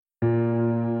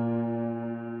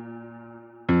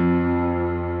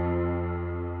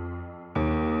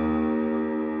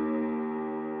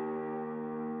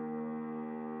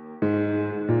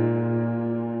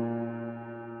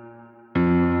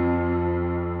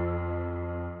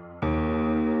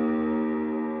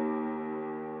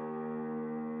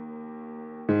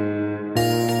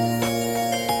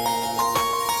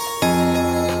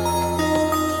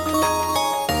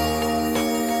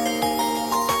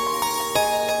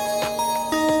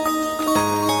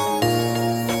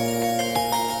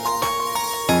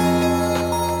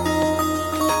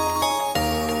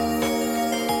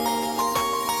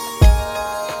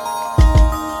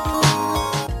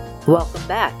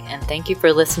thank you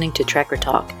for listening to Trekker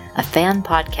Talk, a fan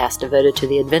podcast devoted to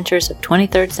the adventures of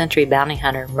 23rd century bounty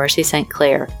hunter Mercy St.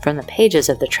 Clair from the pages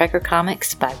of the Trekker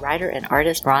comics by writer and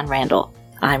artist Ron Randall.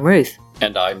 I'm Ruth.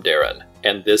 And I'm Darren,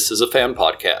 and this is a fan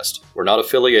podcast. We're not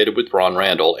affiliated with Ron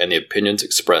Randall, and the opinions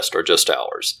expressed are just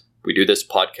ours. We do this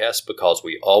podcast because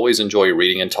we always enjoy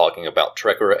reading and talking about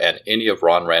Trekker and any of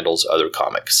Ron Randall's other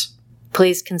comics.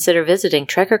 Please consider visiting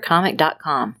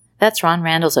TrekkerComic.com. That's Ron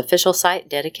Randall's official site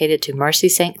dedicated to Mercy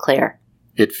St. Clair.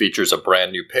 It features a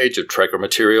brand new page of Trekker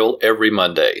material every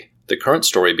Monday. The current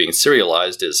story being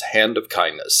serialized is Hand of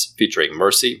Kindness, featuring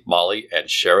Mercy, Molly,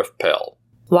 and Sheriff Pell.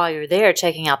 While you're there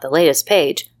checking out the latest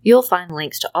page, you'll find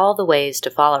links to all the ways to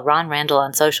follow Ron Randall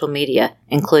on social media,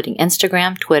 including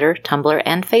Instagram, Twitter, Tumblr,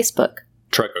 and Facebook.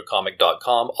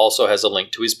 TrekkerComic.com also has a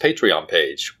link to his Patreon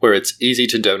page, where it's easy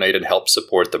to donate and help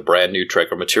support the brand new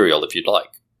Trekker material if you'd like.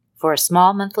 For a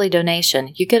small monthly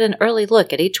donation, you get an early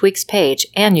look at each week's page,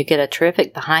 and you get a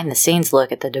terrific behind-the-scenes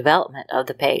look at the development of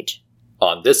the page.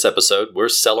 On this episode, we're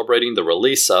celebrating the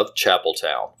release of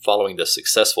Chapeltown, following the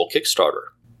successful Kickstarter.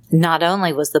 Not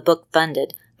only was the book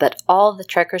funded, but all the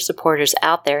Trekker supporters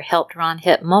out there helped Ron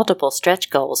hit multiple stretch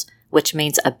goals, which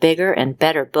means a bigger and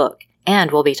better book,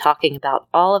 and we'll be talking about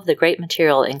all of the great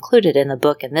material included in the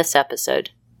book in this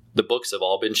episode. The books have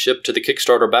all been shipped to the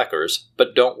Kickstarter backers,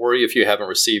 but don't worry if you haven't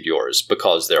received yours,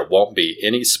 because there won't be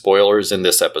any spoilers in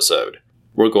this episode.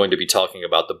 We're going to be talking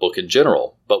about the book in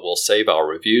general, but we'll save our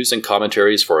reviews and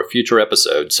commentaries for a future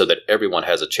episode so that everyone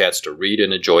has a chance to read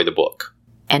and enjoy the book.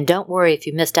 And don't worry if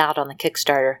you missed out on the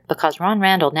Kickstarter, because Ron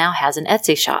Randall now has an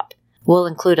Etsy shop. We'll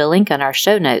include a link on our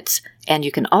show notes, and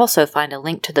you can also find a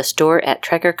link to the store at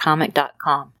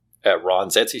TrekkerComic.com. At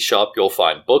Ron's Etsy shop, you'll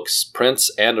find books, prints,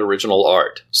 and original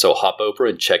art. So hop over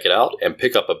and check it out and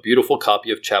pick up a beautiful copy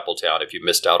of Chapeltown if you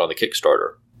missed out on the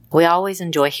Kickstarter. We always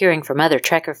enjoy hearing from other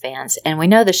Trekker fans, and we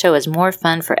know the show is more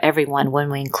fun for everyone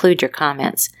when we include your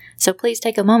comments. So please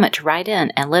take a moment to write in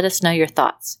and let us know your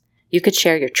thoughts. You could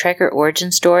share your Trekker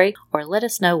origin story or let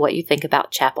us know what you think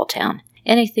about Chapeltown.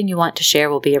 Anything you want to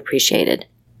share will be appreciated.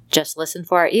 Just listen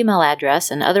for our email address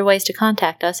and other ways to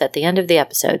contact us at the end of the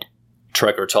episode.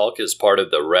 Trekker Talk is part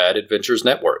of the Rad Adventures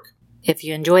Network. If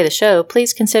you enjoy the show,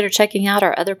 please consider checking out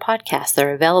our other podcasts that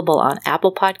are available on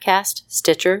Apple Podcast,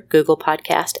 Stitcher, Google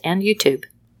Podcast, and YouTube.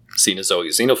 Xenozoic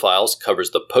Xenophiles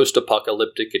covers the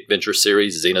post-apocalyptic adventure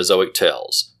series Xenozoic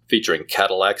Tales, featuring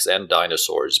Cadillacs and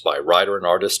dinosaurs by writer and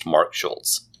artist Mark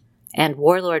Schultz. And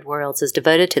Warlord Worlds is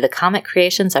devoted to the comic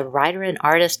creations of writer and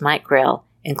artist Mike Grell,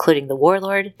 including The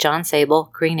Warlord, Jon Sable,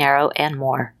 Green Arrow, and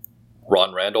more.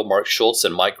 Ron Randall, Mark Schultz,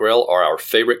 and Mike Grell are our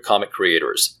favorite comic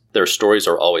creators. Their stories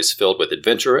are always filled with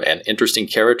adventure and interesting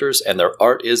characters, and their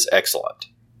art is excellent.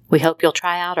 We hope you'll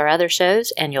try out our other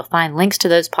shows, and you'll find links to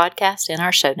those podcasts in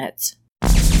our show notes.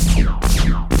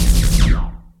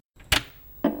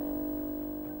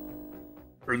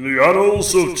 In the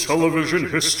annals of television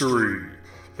history,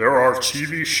 there are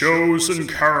TV shows and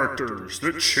characters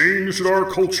that changed our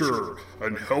culture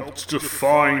and helped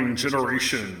define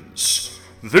generations.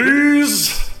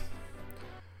 These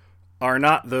are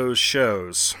not those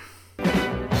shows.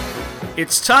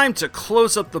 It's time to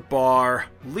close up the bar,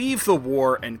 leave the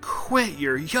war, and quit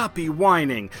your yuppie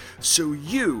whining so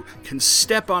you can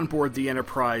step on board the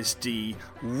Enterprise D,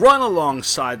 run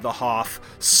alongside the Hoff,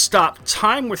 stop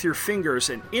time with your fingers,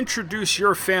 and introduce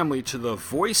your family to the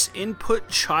Voice Input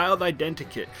Child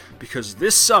Identikit, because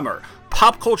this summer,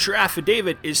 Pop Culture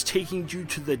Affidavit is taking you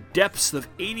to the depths of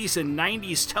 80s and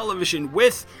 90s television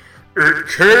with It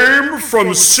Came From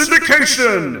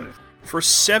Syndication! For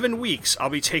 7 weeks, I'll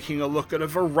be taking a look at a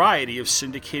variety of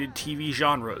syndicated TV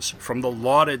genres, from the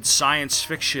lauded science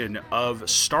fiction of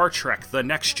Star Trek: The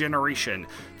Next Generation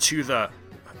to the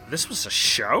 "this was a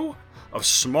show?" of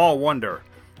Small Wonder.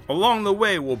 Along the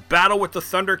way, we'll battle with the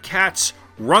Thundercats,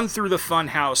 run through the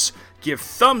Funhouse, give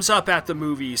thumbs up at the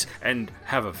movies, and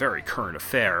have a very current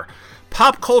affair.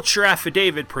 Pop Culture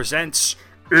Affidavit presents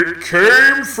It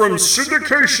Came From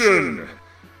Syndication!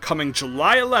 Coming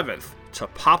July 11th to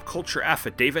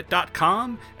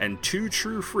popcultureaffidavit.com and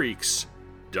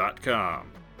twotruefreaks.com.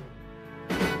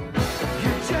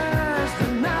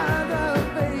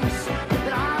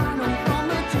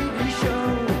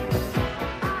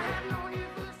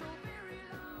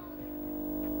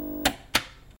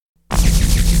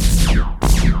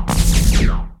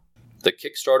 The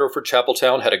Kickstarter for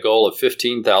Chapeltown had a goal of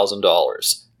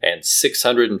 $15,000, and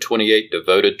 628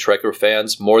 devoted Trekker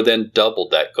fans more than doubled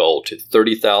that goal to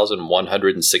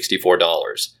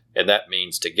 $30,164, and that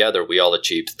means together we all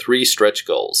achieved 3 stretch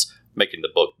goals, making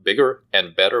the book bigger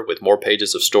and better with more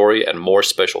pages of story and more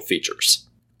special features.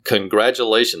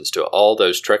 Congratulations to all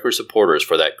those Trekker supporters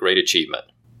for that great achievement.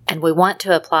 And we want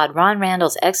to applaud Ron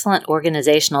Randall's excellent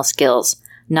organizational skills.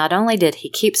 Not only did he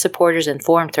keep supporters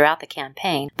informed throughout the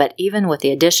campaign, but even with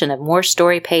the addition of more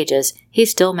story pages, he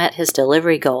still met his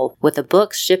delivery goal, with the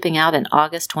books shipping out in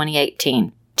August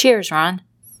 2018. Cheers, Ron.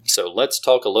 So let's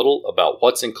talk a little about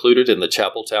what's included in the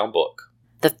Chapeltown book.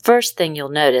 The first thing you'll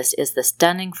notice is the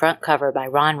stunning front cover by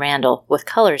Ron Randall, with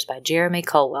colors by Jeremy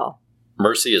Colwell.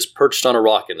 Mercy is perched on a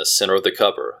rock in the center of the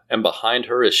cover, and behind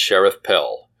her is Sheriff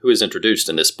Pell, who is introduced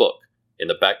in this book. In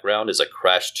the background is a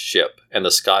crashed ship, and the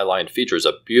skyline features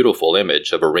a beautiful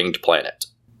image of a ringed planet.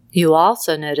 You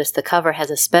also notice the cover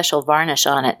has a special varnish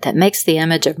on it that makes the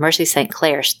image of Mercy St.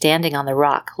 Clair standing on the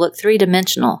rock look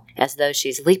three-dimensional, as though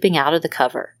she's leaping out of the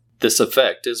cover. This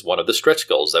effect is one of the stretch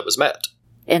goals that was met.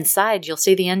 Inside, you'll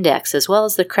see the index as well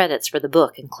as the credits for the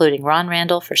book, including Ron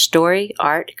Randall for story,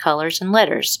 art, colors, and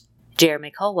letters, Jeremy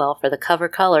Colwell for the cover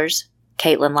colors,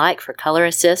 Caitlin Like for color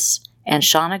assists, and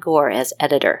Shauna Gore as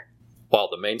editor. While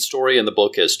the main story in the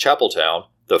book is Chapeltown,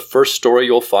 the first story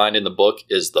you'll find in the book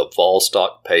is the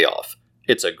Volstock Payoff.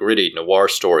 It's a gritty noir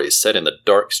story set in the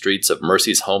dark streets of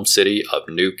Mercy's home city of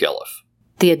New Guilford.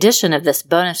 The addition of this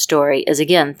bonus story is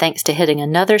again thanks to hitting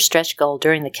another stretch goal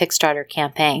during the Kickstarter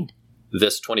campaign.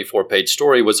 This 24-page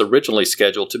story was originally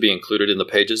scheduled to be included in the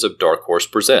pages of Dark Horse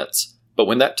Presents, but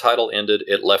when that title ended,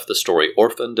 it left the story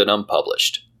orphaned and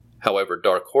unpublished. However,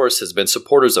 Dark Horse has been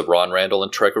supporters of Ron Randall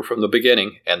and Trekker from the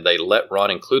beginning, and they let Ron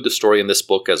include the story in this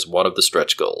book as one of the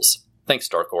stretch goals. Thanks,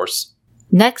 Dark Horse.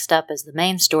 Next up is the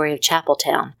main story of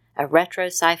Chapeltown, a retro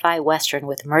sci-fi western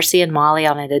with Mercy and Molly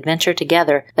on an adventure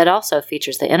together that also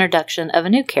features the introduction of a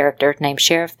new character named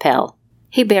Sheriff Pell.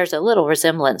 He bears a little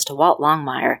resemblance to Walt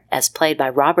Longmire, as played by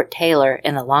Robert Taylor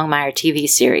in the Longmire TV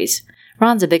series.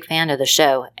 Ron's a big fan of the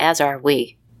show, as are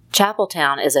we.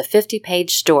 Chapeltown is a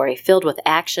 50-page story filled with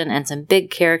action and some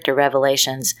big character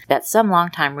revelations that some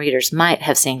longtime readers might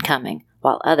have seen coming,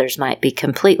 while others might be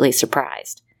completely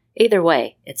surprised. Either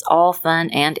way, it's all fun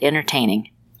and entertaining.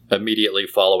 Immediately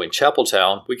following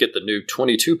Chapeltown, we get the new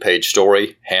 22-page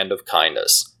story, Hand of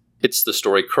Kindness. It's the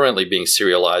story currently being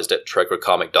serialized at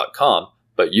TrekkerComic.com,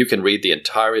 but you can read the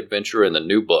entire adventure in the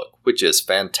new book, which is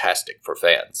fantastic for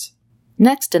fans.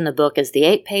 Next in the book is the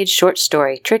 8-page short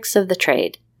story, Tricks of the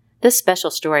Trade. This special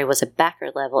story was a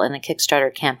backer level in the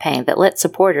Kickstarter campaign that let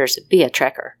supporters be a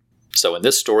Trekker. So in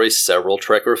this story, several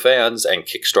Trekker fans and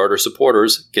Kickstarter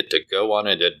supporters get to go on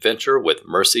an adventure with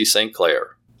Mercy St.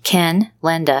 Clair. Ken,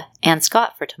 Linda, and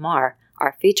Scott for Tamar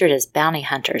are featured as bounty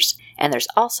hunters, and there's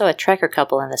also a Trekker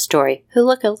couple in the story who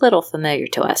look a little familiar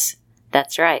to us.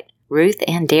 That's right, Ruth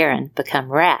and Darren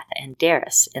become Wrath and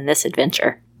Darius in this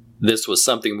adventure. This was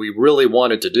something we really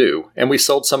wanted to do, and we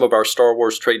sold some of our Star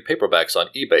Wars trade paperbacks on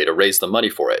eBay to raise the money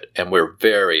for it, and we're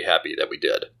very happy that we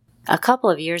did. A couple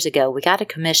of years ago, we got a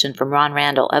commission from Ron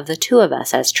Randall of the two of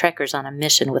us as Trekkers on a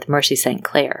mission with Mercy St.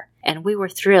 Clair, and we were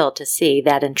thrilled to see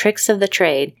that in Tricks of the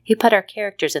Trade, he put our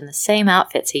characters in the same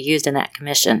outfits he used in that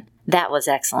commission. That was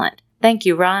excellent. Thank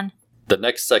you, Ron. The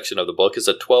next section of the book is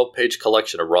a 12-page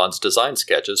collection of Ron's design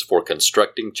sketches for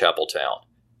constructing Chapeltown.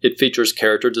 It features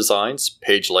character designs,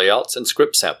 page layouts, and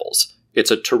script samples. It's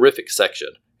a terrific section,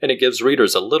 and it gives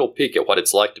readers a little peek at what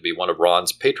it's like to be one of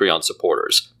Ron's Patreon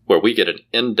supporters, where we get an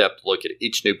in-depth look at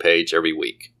each new page every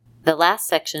week. The last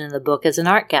section in the book is an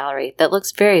art gallery that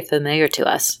looks very familiar to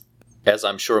us. As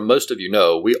I'm sure most of you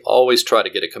know, we always try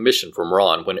to get a commission from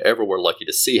Ron whenever we're lucky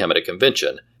to see him at a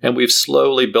convention, and we've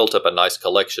slowly built up a nice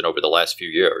collection over the last few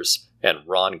years, and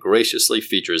Ron graciously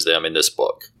features them in this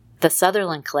book. The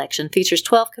Sutherland Collection features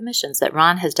 12 commissions that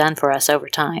Ron has done for us over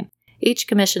time. Each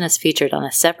commission is featured on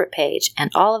a separate page, and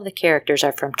all of the characters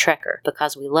are from Trekker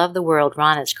because we love the world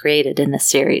Ron has created in this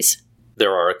series.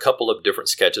 There are a couple of different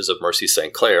sketches of Mercy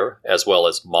St. Clair, as well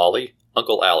as Molly,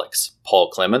 Uncle Alex, Paul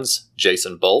Clemens,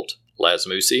 Jason Bolt,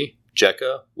 Lasmusi,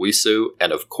 Jekka, Wisu,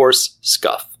 and of course,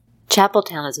 Scuff.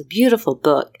 Chapeltown is a beautiful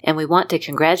book, and we want to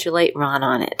congratulate Ron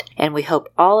on it, and we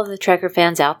hope all of the Trekker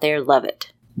fans out there love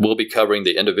it. We'll be covering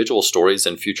the individual stories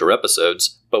in future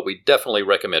episodes, but we definitely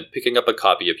recommend picking up a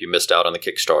copy if you missed out on the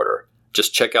Kickstarter.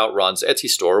 Just check out Ron's Etsy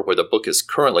store, where the book is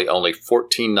currently only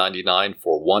 $14.99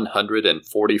 for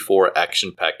 144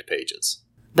 action-packed pages.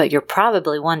 But you're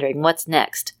probably wondering what's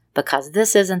next, because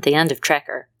this isn't the end of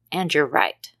Trekker, and you're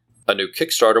right. A new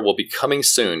Kickstarter will be coming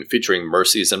soon, featuring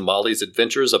Mercy's and Molly's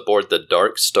adventures aboard the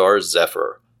Dark Star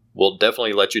Zephyr. We'll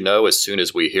definitely let you know as soon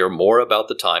as we hear more about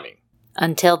the timing.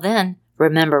 Until then,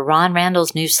 remember Ron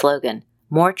Randall's new slogan,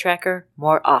 more Trekker,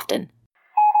 more often.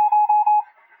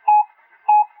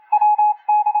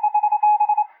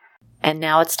 And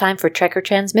now it's time for Trekker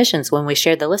Transmissions, when we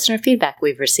share the listener feedback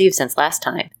we've received since last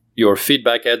time. Your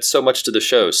feedback adds so much to the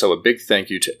show, so a big thank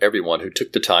you to everyone who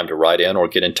took the time to write in or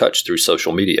get in touch through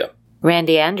social media.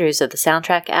 Randy Andrews of the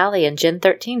Soundtrack Alley and Gen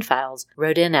 13 Files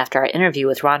wrote in after our interview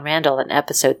with Ron Randall in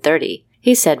episode 30.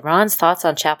 He said Ron's thoughts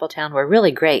on Chapeltown were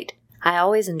really great. I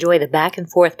always enjoy the back and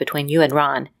forth between you and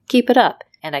Ron. Keep it up,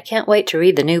 and I can't wait to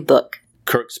read the new book.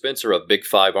 Kirk Spencer of Big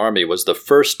Five Army was the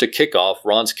first to kick off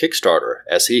Ron's Kickstarter,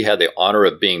 as he had the honor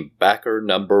of being backer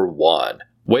number 1.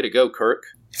 Way to go, Kirk.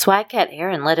 Swagcat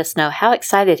Aaron let us know how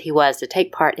excited he was to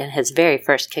take part in his very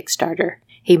first Kickstarter.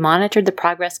 He monitored the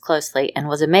progress closely and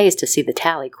was amazed to see the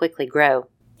tally quickly grow.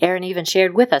 Aaron even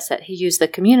shared with us that he used the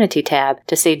Community tab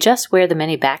to see just where the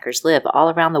many backers live all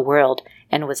around the world,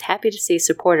 and was happy to see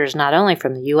supporters not only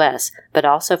from the U.S., but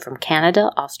also from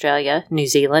Canada, Australia, New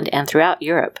Zealand, and throughout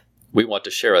Europe. We want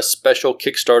to share a special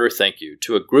Kickstarter thank you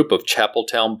to a group of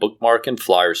Chapeltown bookmark and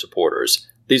flyer supporters.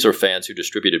 These are fans who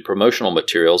distributed promotional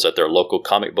materials at their local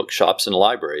comic book shops and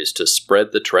libraries to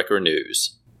spread the Trekker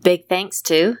news. Big thanks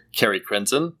to Carrie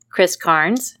Crenson, Chris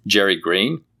Carnes, Jerry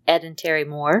Green, Ed and Terry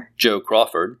Moore, Joe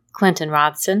Crawford, Clinton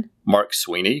Robson, Mark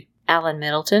Sweeney, Alan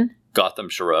Middleton, Gotham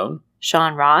Sharon,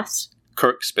 Sean Ross,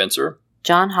 Kirk Spencer,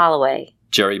 John Holloway,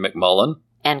 Jerry McMullen,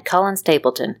 and Cullen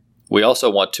Stapleton. We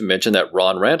also want to mention that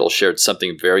Ron Randall shared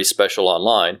something very special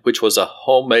online, which was a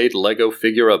homemade Lego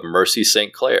figure of Mercy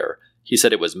St. Clair. He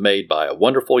said it was made by a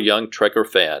wonderful young Trekker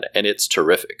fan, and it's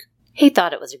terrific. He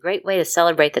thought it was a great way to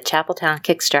celebrate the Chapeltown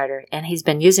Kickstarter, and he's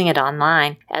been using it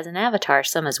online as an avatar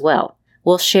some as well.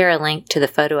 We'll share a link to the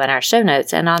photo in our show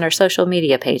notes and on our social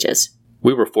media pages.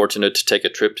 We were fortunate to take a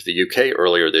trip to the UK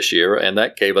earlier this year, and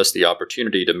that gave us the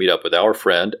opportunity to meet up with our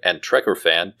friend and Trekker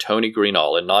fan Tony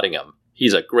Greenall in Nottingham.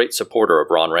 He's a great supporter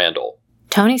of Ron Randall.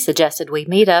 Tony suggested we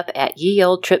meet up at Ye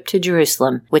Old Trip to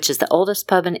Jerusalem, which is the oldest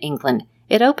pub in England.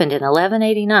 It opened in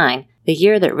 1189, the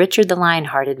year that Richard the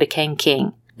Lionhearted became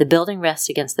king. The building rests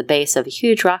against the base of a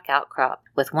huge rock outcrop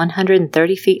with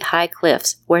 130 feet high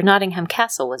cliffs where Nottingham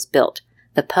Castle was built.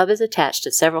 The pub is attached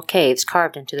to several caves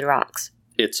carved into the rocks.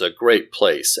 It's a great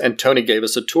place, and Tony gave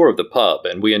us a tour of the pub,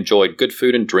 and we enjoyed good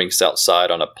food and drinks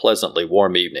outside on a pleasantly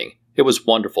warm evening. It was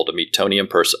wonderful to meet Tony in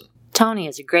person. Tony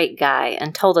is a great guy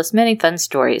and told us many fun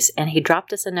stories, and he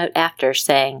dropped us a note after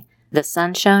saying, "The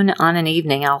sun shone on an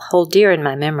evening I'll hold dear in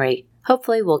my memory.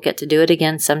 Hopefully we'll get to do it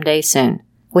again someday soon."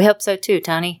 We hope so too,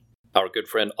 Tony. Our good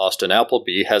friend Austin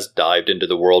Appleby has dived into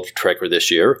the world of Trekker this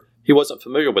year. He wasn't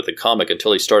familiar with the comic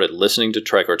until he started listening to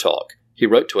Trekker Talk. He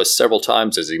wrote to us several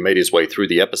times as he made his way through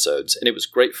the episodes, and it was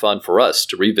great fun for us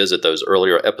to revisit those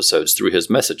earlier episodes through his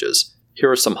messages.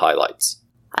 Here are some highlights.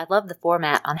 I love the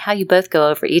format on how you both go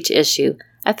over each issue.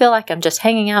 I feel like I'm just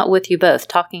hanging out with you both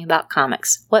talking about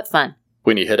comics. What fun.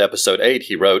 When he hit episode 8,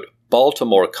 he wrote,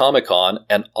 "Baltimore Comic-Con,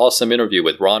 an awesome interview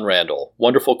with Ron Randall.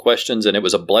 Wonderful questions, and it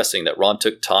was a blessing that Ron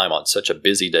took time on such a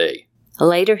busy day."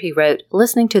 Later he wrote,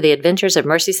 "Listening to the adventures of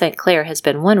Mercy St. Clair has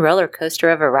been one roller coaster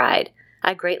of a ride.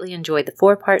 I greatly enjoyed the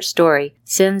 4-part story,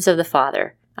 Sins of the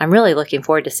Father. I'm really looking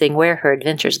forward to seeing where her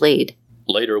adventures lead."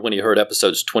 Later, when he heard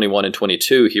episodes 21 and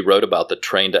 22, he wrote about the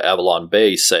train to Avalon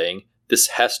Bay, saying, "This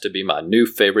has to be my new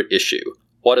favorite issue.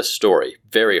 What a story.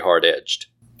 Very hard-edged."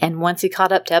 And once he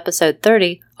caught up to episode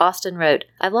 30, Austin wrote,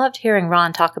 "I loved hearing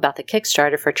Ron talk about the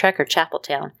Kickstarter for Trekker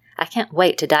Chapeltown. I can't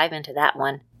wait to dive into that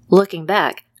one. Looking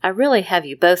back, I really have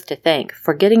you both to thank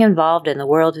for getting involved in the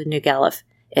world of New Galuf.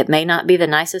 It may not be the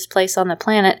nicest place on the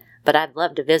planet, but I'd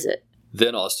love to visit."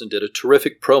 Then Austin did a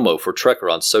terrific promo for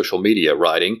Trekker on social media,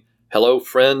 writing, "Hello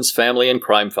friends, family, and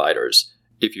crime fighters.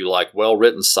 If you like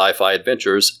well-written sci-fi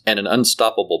adventures and an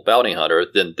unstoppable bounty hunter,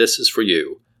 then this is for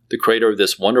you. The creator of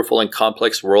this wonderful and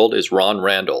complex world is Ron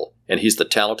Randall, and he's the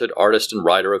talented artist and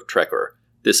writer of Trekker.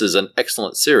 This is an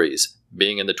excellent series.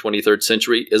 Being in the 23rd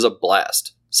century is a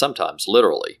blast, sometimes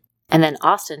literally." And then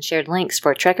Austin shared links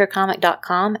for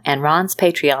TrekkerComic.com and Ron's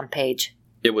Patreon page.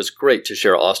 It was great to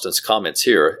share Austin's comments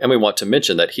here, and we want to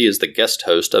mention that he is the guest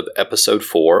host of Episode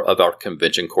 4 of our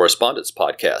Convention Correspondence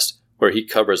podcast, where he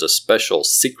covers a special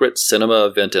secret cinema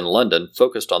event in London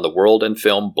focused on the world and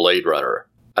film Blade Runner.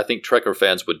 I think Trekker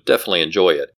fans would definitely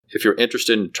enjoy it. If you're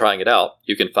interested in trying it out,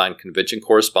 you can find Convention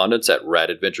Correspondence at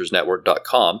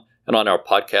radadventuresnetwork.com and on our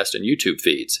podcast and YouTube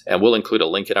feeds, and we'll include a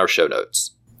link in our show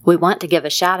notes. We want to give a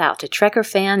shout out to Trekker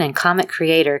fan and comic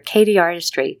creator Katie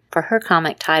Artistry for her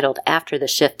comic titled After the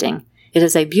Shifting. It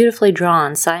is a beautifully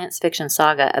drawn science fiction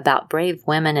saga about brave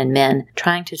women and men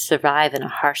trying to survive in a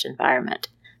harsh environment.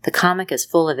 The comic is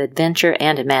full of adventure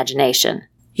and imagination.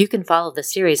 You can follow the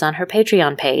series on her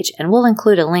Patreon page, and we'll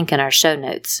include a link in our show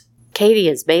notes. Katie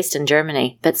is based in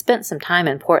Germany, but spent some time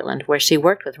in Portland where she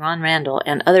worked with Ron Randall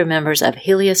and other members of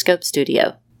Helioscope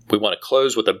Studio. We want to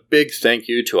close with a big thank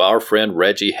you to our friend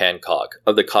Reggie Hancock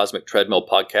of the Cosmic Treadmill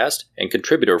podcast and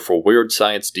contributor for Weird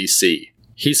Science DC.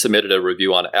 He submitted a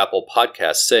review on Apple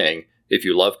Podcasts saying, "If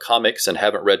you love comics and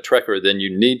haven't read Trekker, then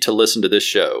you need to listen to this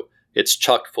show. It's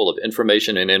chock full of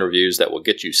information and interviews that will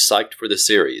get you psyched for the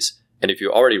series. And if you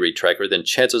already read Trekker, then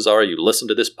chances are you listen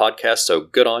to this podcast, so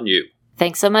good on you."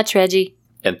 Thanks so much, Reggie.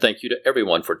 And thank you to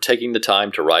everyone for taking the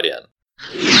time to write in.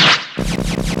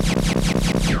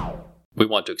 We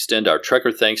want to extend our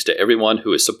Trekker thanks to everyone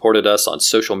who has supported us on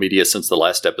social media since the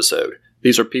last episode.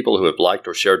 These are people who have liked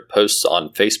or shared posts on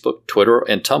Facebook, Twitter,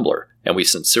 and Tumblr, and we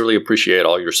sincerely appreciate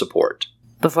all your support.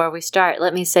 Before we start,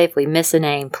 let me say if we miss a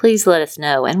name, please let us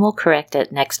know and we'll correct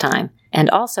it next time. And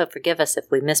also forgive us if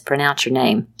we mispronounce your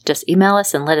name. Just email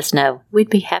us and let us know. We'd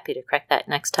be happy to correct that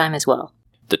next time as well.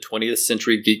 The 20th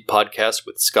Century Geek Podcast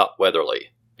with Scott Weatherly,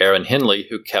 Aaron Henley,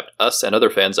 who kept us and other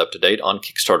fans up to date on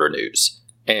Kickstarter news,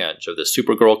 Ange of the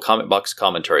Supergirl Comic Box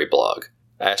Commentary blog,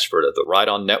 Ashford of the Ride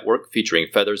On Network featuring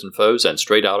Feathers and Foes and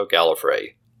Straight Out of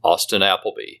Gallifrey, Austin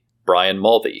Appleby, Brian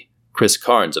Mulvey, Chris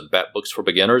Carnes of Bat Books for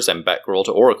Beginners and Batgirl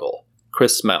to Oracle,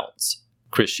 Chris Mounts,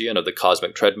 Chris Sheehan of the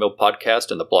Cosmic Treadmill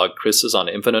Podcast and the blog Chris's on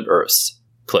Infinite Earths,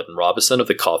 Clinton Robinson of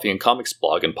the Coffee and Comics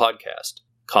blog and podcast,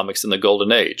 Comics in the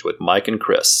Golden Age with Mike and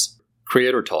Chris,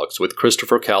 Creator Talks with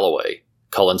Christopher Calloway,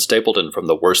 Cullen Stapleton from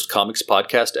the Worst Comics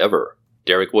Podcast Ever,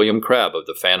 Derek William Crabb of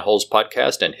the Fanholes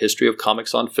Podcast and History of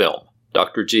Comics on Film,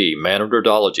 Dr. G, Man of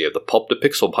Nerdology of the Pulp to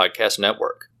Pixel Podcast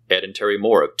Network, Ed and Terry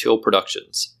Moore of Till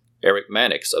Productions, Eric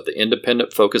Mannix of the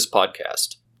Independent Focus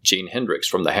Podcast, Gene Hendricks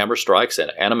from the Hammer Strikes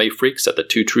and Anime Freaks at the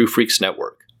Two True Freaks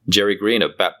Network, Jerry Green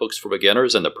of Bat Books for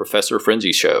Beginners and the Professor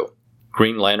Frenzy Show,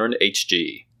 Green Lantern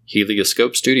HG,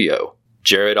 Helioscope Studio,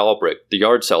 Jared Albrecht, the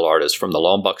Yard Sale artist from the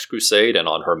Longbox Crusade and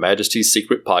on Her Majesty's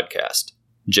Secret Podcast,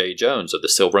 Jay Jones of the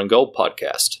Silver and Gold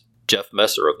Podcast, Jeff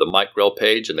Messer of the Mike Grell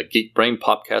page and the Geek Brain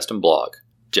Podcast and blog,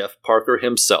 Jeff Parker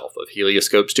himself of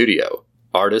Helioscope Studio,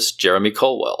 artist Jeremy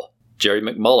Colwell, Jerry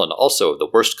McMullen also of the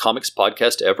Worst Comics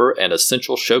Podcast Ever and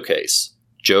Essential Showcase,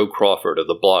 Joe Crawford of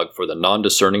the blog for the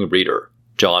Non-Discerning Reader,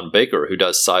 John Baker who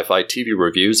does sci-fi TV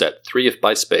reviews at 3If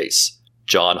by Space,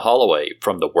 John Holloway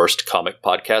from the Worst Comic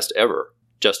Podcast Ever,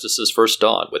 Justice's First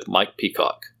Dawn with Mike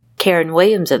Peacock, Karen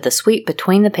Williams of the Sweet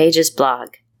Between the Pages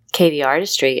blog, Katie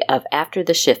Artistry of After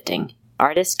the Shifting,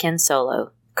 artist Ken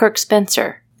Solo, Kirk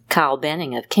Spencer, Kyle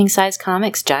Benning of King Size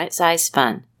Comics Giant Size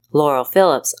Fun, Laurel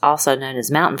Phillips, also known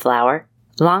as Mountain Flower,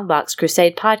 Longbox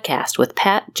Crusade Podcast with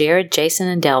Pat, Jared, Jason,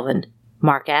 and Delvin,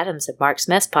 Mark Adams of Mark's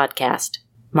Mess Podcast,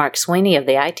 Mark Sweeney of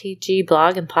the ITG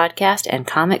blog and podcast and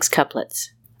Comics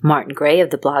Couplets, Martin Gray of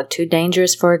the blog Too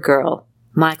Dangerous for a Girl,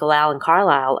 Michael Allen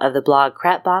Carlisle of the blog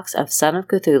Crapbox of Son of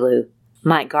Cthulhu,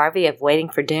 Mike Garvey of Waiting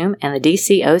for Doom and the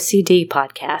DC OCD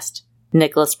podcast,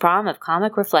 Nicholas Prom of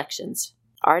Comic Reflections,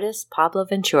 artist Pablo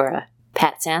Ventura,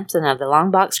 Pat Sampson of the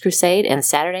Longbox Crusade and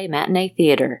Saturday Matinee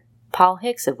Theater, Paul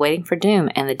Hicks of Waiting for Doom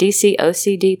and the DC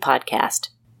OCD podcast,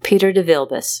 Peter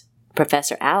DeVilbus,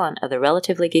 Professor Allen of the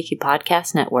Relatively Geeky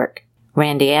Podcast Network,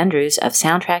 Randy Andrews of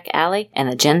Soundtrack Alley and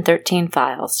the Gen 13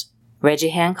 Files, Reggie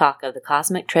Hancock of the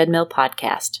Cosmic Treadmill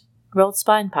Podcast, Rolled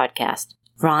Spine Podcast,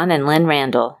 Ron and Lynn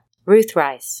Randall, Ruth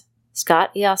Rice, Scott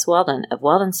Eos Weldon of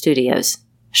Weldon Studios,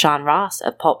 Sean Ross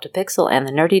of Pulp to Pixel and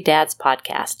the Nerdy Dads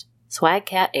Podcast, Swag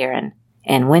Cat Aaron,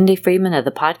 and Wendy Freeman of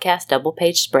the podcast Double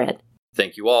Page Spread.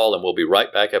 Thank you all, and we'll be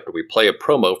right back after we play a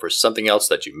promo for something else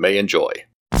that you may enjoy.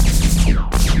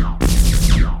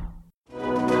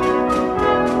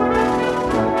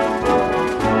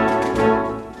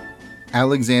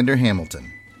 Alexander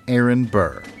Hamilton, Aaron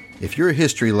Burr. If you're a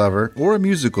history lover or a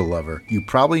musical lover, you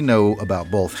probably know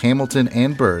about both Hamilton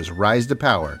and Burr's rise to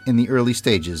power in the early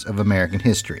stages of American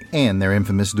history and their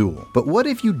infamous duel. But what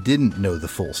if you didn't know the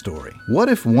full story? What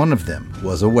if one of them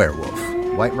was a werewolf?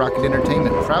 White Rocket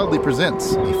Entertainment proudly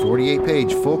presents a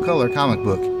 48-page full-color comic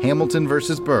book, Hamilton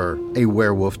vs. Burr, A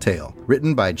Werewolf Tale.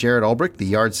 Written by Jared Albrecht, the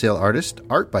yard sale artist,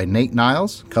 art by Nate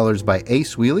Niles, colors by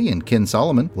Ace Wheely and Ken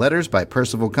Solomon, letters by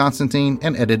Percival Constantine,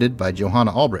 and edited by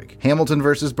Johanna Albrecht. Hamilton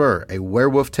vs. Burr, A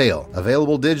Werewolf Tale.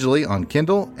 Available digitally on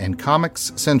Kindle and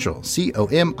Comics Central,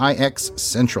 COMIX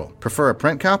Central. Prefer a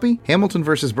print copy? Hamilton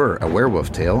vs. Burr, A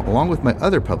Werewolf Tale, along with my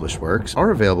other published works,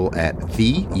 are available at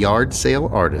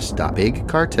theyardsaleartist.bigcartel.com.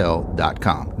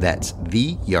 That's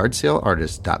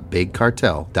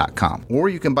theyardsaleartist.bigcartel.com. Or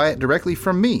you can buy it directly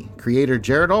from me, creator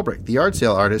Jared Albrecht, the yard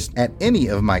sale artist, at any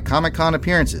of my Comic-Con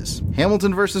appearances.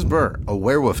 Hamilton vs. Burr, A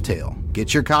Werewolf Tale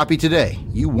Get your copy today.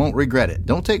 You won't regret it.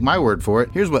 Don't take my word for it.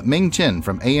 Here's what Ming Chen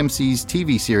from AMC's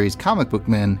TV series Comic Book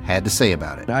Men had to say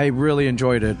about it. I really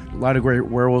enjoyed it. A lot of great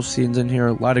werewolf scenes in here.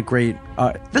 A lot of great...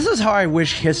 this is how I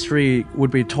wish history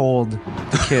would be told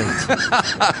to kids.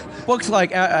 Books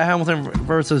like Hamilton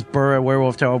versus Burr, A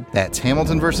Werewolf Tale. That's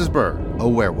Hamilton versus Burr, A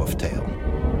Werewolf Tale.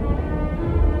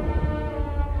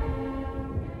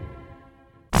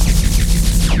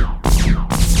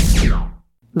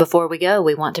 Before we go,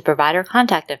 we want to provide our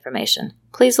contact information.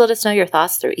 Please let us know your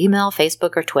thoughts through email,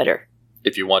 Facebook, or Twitter.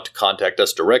 If you want to contact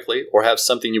us directly or have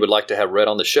something you would like to have read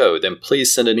on the show, then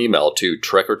please send an email to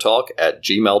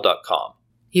trekkertalk@gmail.com.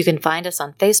 You can find us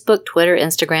on Facebook, Twitter,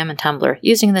 Instagram, and Tumblr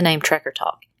using the name Trekker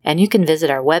Talk, and you can visit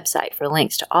our website for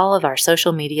links to all of our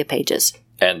social media pages.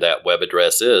 And that web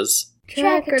address is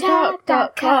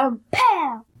trekkertalk.com.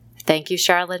 Pow! Thank you,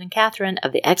 Charlotte and Catherine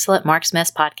of the excellent Mark's Mess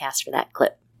podcast for that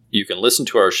clip. You can listen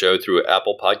to our show through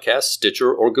Apple Podcasts,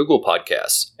 Stitcher, or Google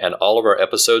Podcasts, and all of our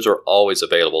episodes are always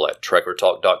available at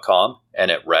trekkertalk.com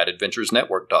and at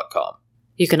radadventuresnetwork.com.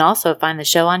 You can also find the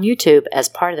show on YouTube as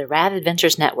part of the Rad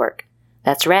Adventures Network.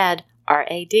 That's RAD,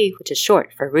 R-A-D, which is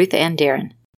short for Ruth Ann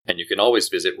Darren. And you can always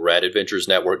visit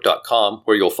radadventuresnetwork.com,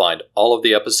 where you'll find all of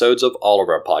the episodes of all of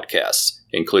our podcasts,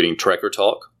 including Trekker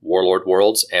Talk, Warlord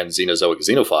Worlds, and Xenozoic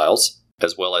Xenophiles,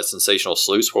 as well as Sensational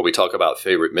Sleuths, where we talk about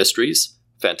favorite mysteries,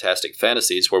 Fantastic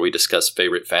Fantasies, where we discuss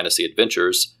favorite fantasy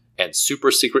adventures, and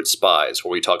Super Secret Spies,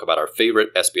 where we talk about our favorite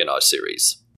espionage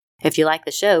series. If you like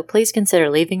the show, please consider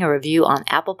leaving a review on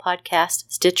Apple Podcasts,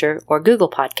 Stitcher, or Google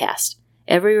Podcasts.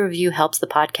 Every review helps the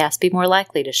podcast be more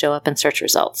likely to show up in search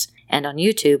results. And on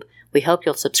YouTube, we hope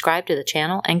you'll subscribe to the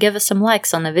channel and give us some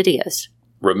likes on the videos.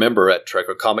 Remember, at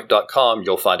trekkercomic.com,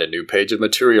 you'll find a new page of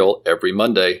material every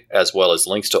Monday, as well as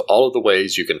links to all of the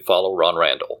ways you can follow Ron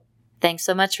Randall. Thanks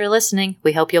so much for listening.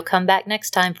 We hope you'll come back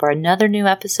next time for another new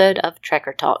episode of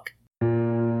Trekker Talk.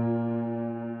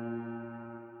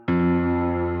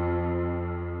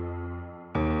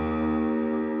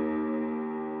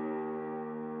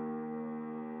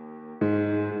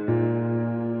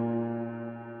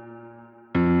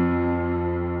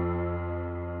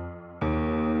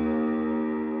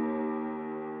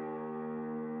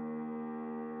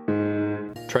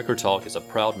 Trekker Talk is a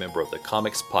proud member of the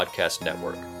Comics Podcast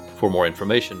Network. For more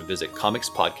information, visit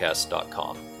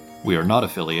comicspodcast.com. We are not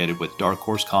affiliated with Dark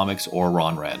Horse Comics or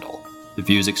Ron Randall. The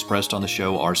views expressed on the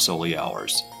show are solely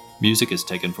ours. Music is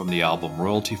taken from the album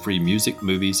Royalty-Free Music,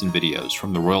 Movies, and Videos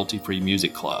from the Royalty-Free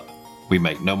Music Club. We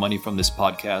make no money from this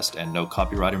podcast and no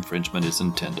copyright infringement is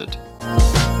intended.